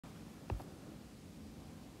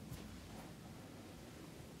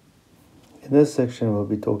In this section, we'll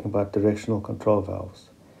be talking about directional control valves.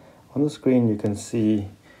 On the screen, you can see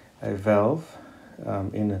a valve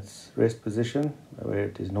in its rest position, where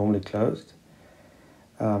it is normally closed.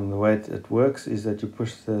 The way it works is that you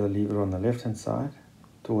push the lever on the left-hand side.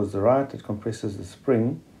 Towards the right, it compresses the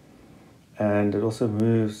spring, and it also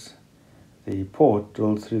moves the port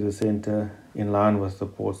drilled through the center in line with the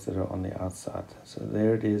ports that are on the outside. So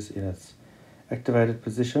there it is in its activated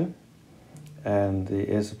position, and the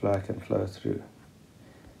air supply can flow through.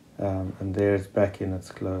 And there it's back in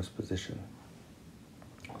its closed position.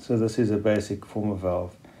 So this is a basic form of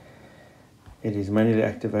valve. It is manually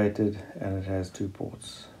activated and it has two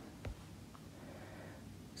ports.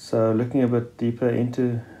 So looking a bit deeper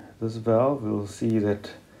into this valve, we'll see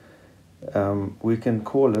that we can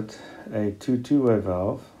call it a two-way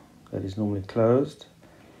valve that is normally closed.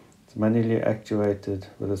 It's manually actuated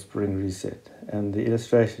with a spring reset, and the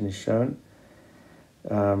illustration is shown.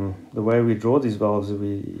 The way we draw these valves is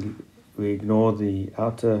we ignore the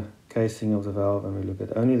outer casing of the valve and we look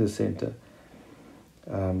at only the center.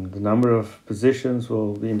 The number of positions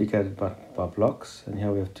will be indicated by blocks, and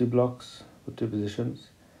here we have two blocks with two positions.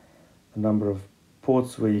 The number of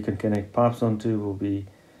ports where you can connect pipes onto will be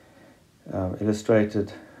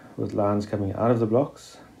illustrated with lines coming out of the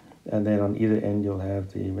blocks, and then on either end you'll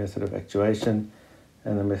have the method of actuation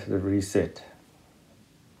and the method of reset.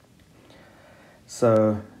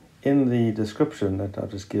 So in the description that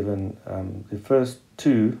I've just given, the first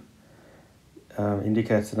two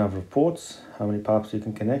indicates the number of ports, how many pipes you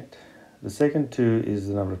can connect. The second two is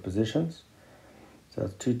the number of positions, so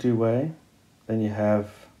it's two-way. Then you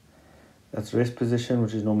have, that's rest position,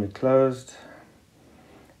 which is normally closed,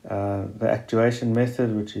 the actuation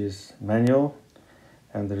method, which is manual,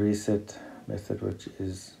 and the reset method, which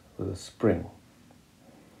is with a spring.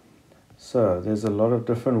 So there's a lot of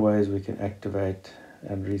different ways we can activate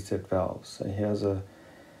and reset valves. So here's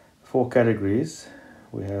 4 categories.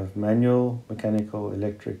 We have manual, mechanical,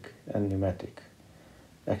 electric, and pneumatic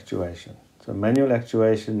actuation. So manual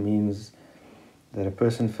actuation means that a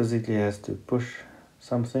person physically has to push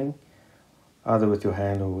something, either with your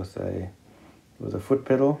hand or with a foot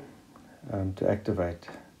pedal, to activate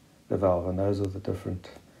the valve, and those are the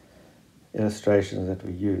different illustrations that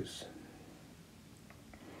we use.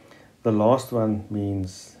 The last one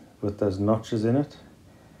means with those notches in it,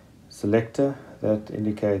 selector, that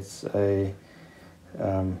indicates a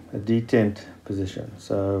detent position,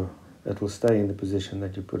 so it will stay in the position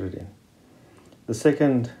that you put it in. The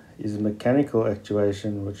second is mechanical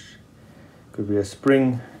actuation, which could be a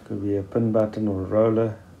spring, could be a pin button or a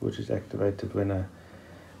roller, which is activated when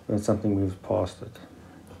something moves past it.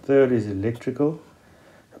 Third is electrical,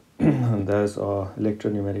 and those are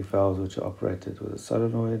electro-pneumatic valves which are operated with a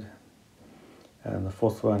solenoid. And the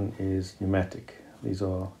fourth one is pneumatic. These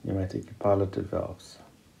are pneumatically piloted valves.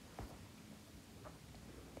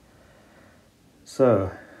 So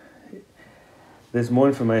there's more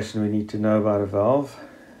information we need to know about a valve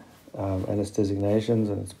and its designations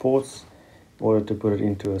and its ports in order to put it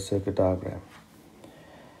into a circuit diagram.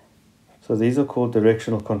 So these are called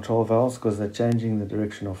directional control valves because they're changing the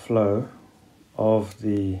direction of flow of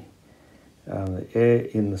the air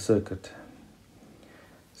in the circuit.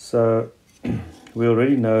 So we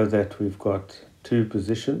already know that we've got two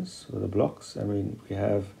positions with the blocks. I mean, we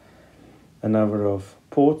have a number of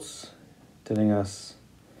ports telling us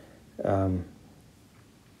how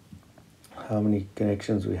many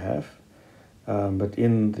connections we have. But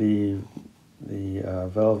in the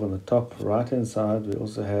valve on the top right-hand side, we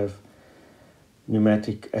also have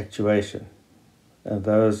pneumatic actuation, and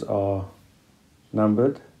those are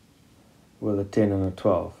numbered with a 10 and a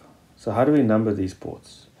 12. So how do we number these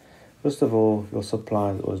ports? First of all, your supply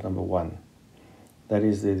is always number 1. That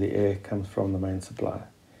is the air comes from the main supply.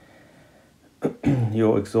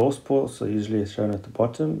 Your exhaust ports are usually shown at the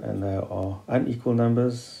bottom, and they are unequal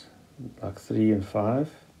numbers, like 3 and 5.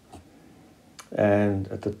 And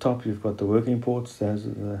at the top, you've got the working ports. Those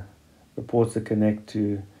are the ports that connect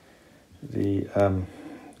to the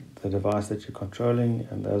device that you're controlling,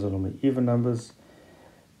 and those are normally even numbers,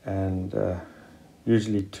 and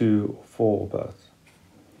usually 2 or 4 or both.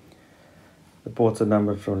 The ports are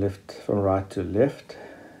numbered from right to left,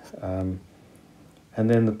 and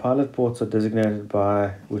then the pilot ports are designated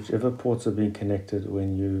by whichever ports are being connected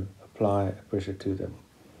when you apply pressure to them.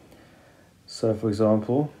 So for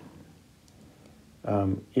example,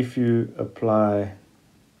 if you apply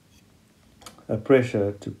a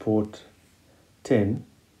pressure to port 10,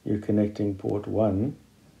 you're connecting port 1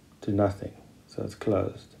 to nothing, so it's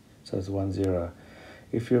closed, so it's 1, 0.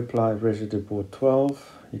 If you apply pressure to port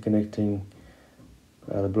 12, you're connecting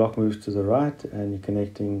the block moves to the right and you're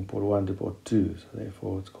connecting port 1 to port 2, so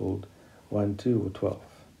therefore it's called 1, 2 or 12.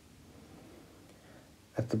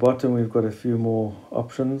 At the bottom we've got a few more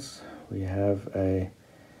options. We have a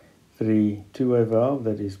 3 two-way valve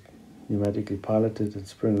that is pneumatically piloted and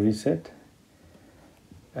spring reset,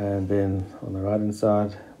 and then on the right hand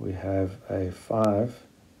side we have a 5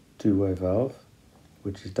 two-way valve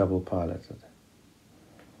which is double piloted.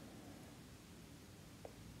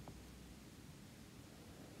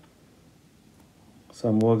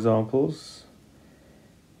 Some more examples.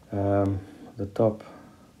 The top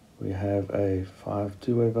we have a 5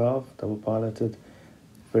 two-way valve, double piloted,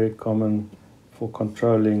 very common for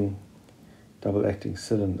controlling double acting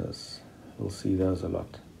cylinders. We'll see those a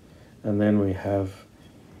lot. And then we have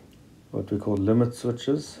what we call limit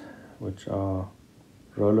switches, which are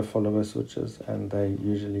roller follower switches, and they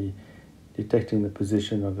usually detecting the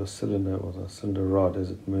position of your cylinder or the cylinder rod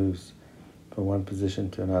as it moves from one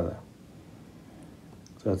position to another.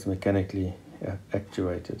 So it's mechanically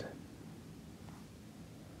actuated.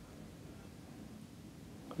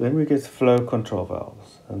 Then we get flow control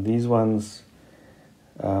valves, and these ones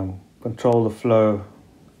control the flow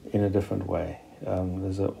in a different way.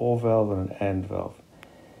 There's an OR valve and an AND valve.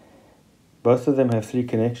 Both of them have 3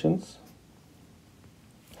 connections,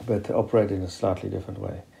 but they operate in a slightly different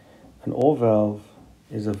way. An OR valve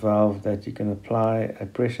is a valve that you can apply a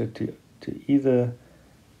pressure to either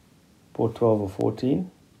port 12 or 14,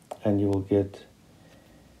 and you will get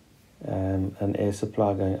an air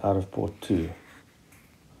supply going out of port 2.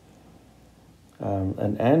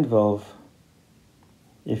 An AND valve,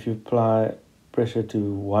 if you apply pressure to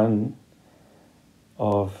one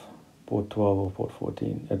of port 12 or port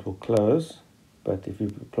 14, it will close, but if you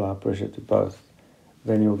apply pressure to both,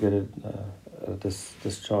 then you'll get a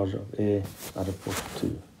discharge of air out of port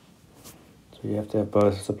 2. So you have to have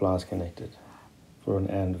both supplies connected for an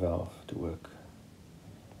AND valve to work.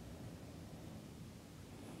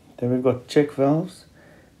 Then we've got check valves,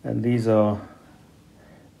 and these are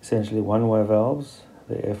essentially one-way valves.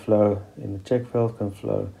 The airflow in the check valve can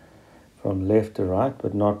flow from left to right,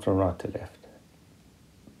 but not from right to left.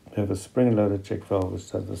 We have a spring-loaded check valve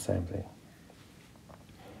which does the same thing.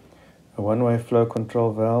 A one-way flow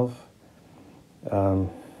control valve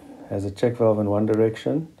has a check valve in one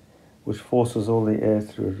direction, which forces all the air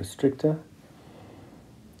through a restrictor,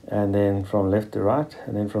 and then from left to right,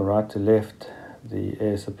 and then from right to left, the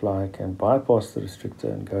air supply can bypass the restrictor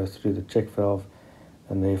and go through the check valve,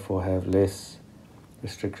 and therefore have less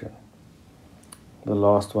restriction. The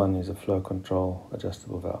last one is a flow control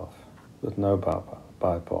adjustable valve with no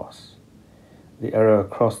bypass. The arrow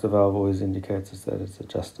across the valve always indicates that it's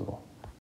adjustable.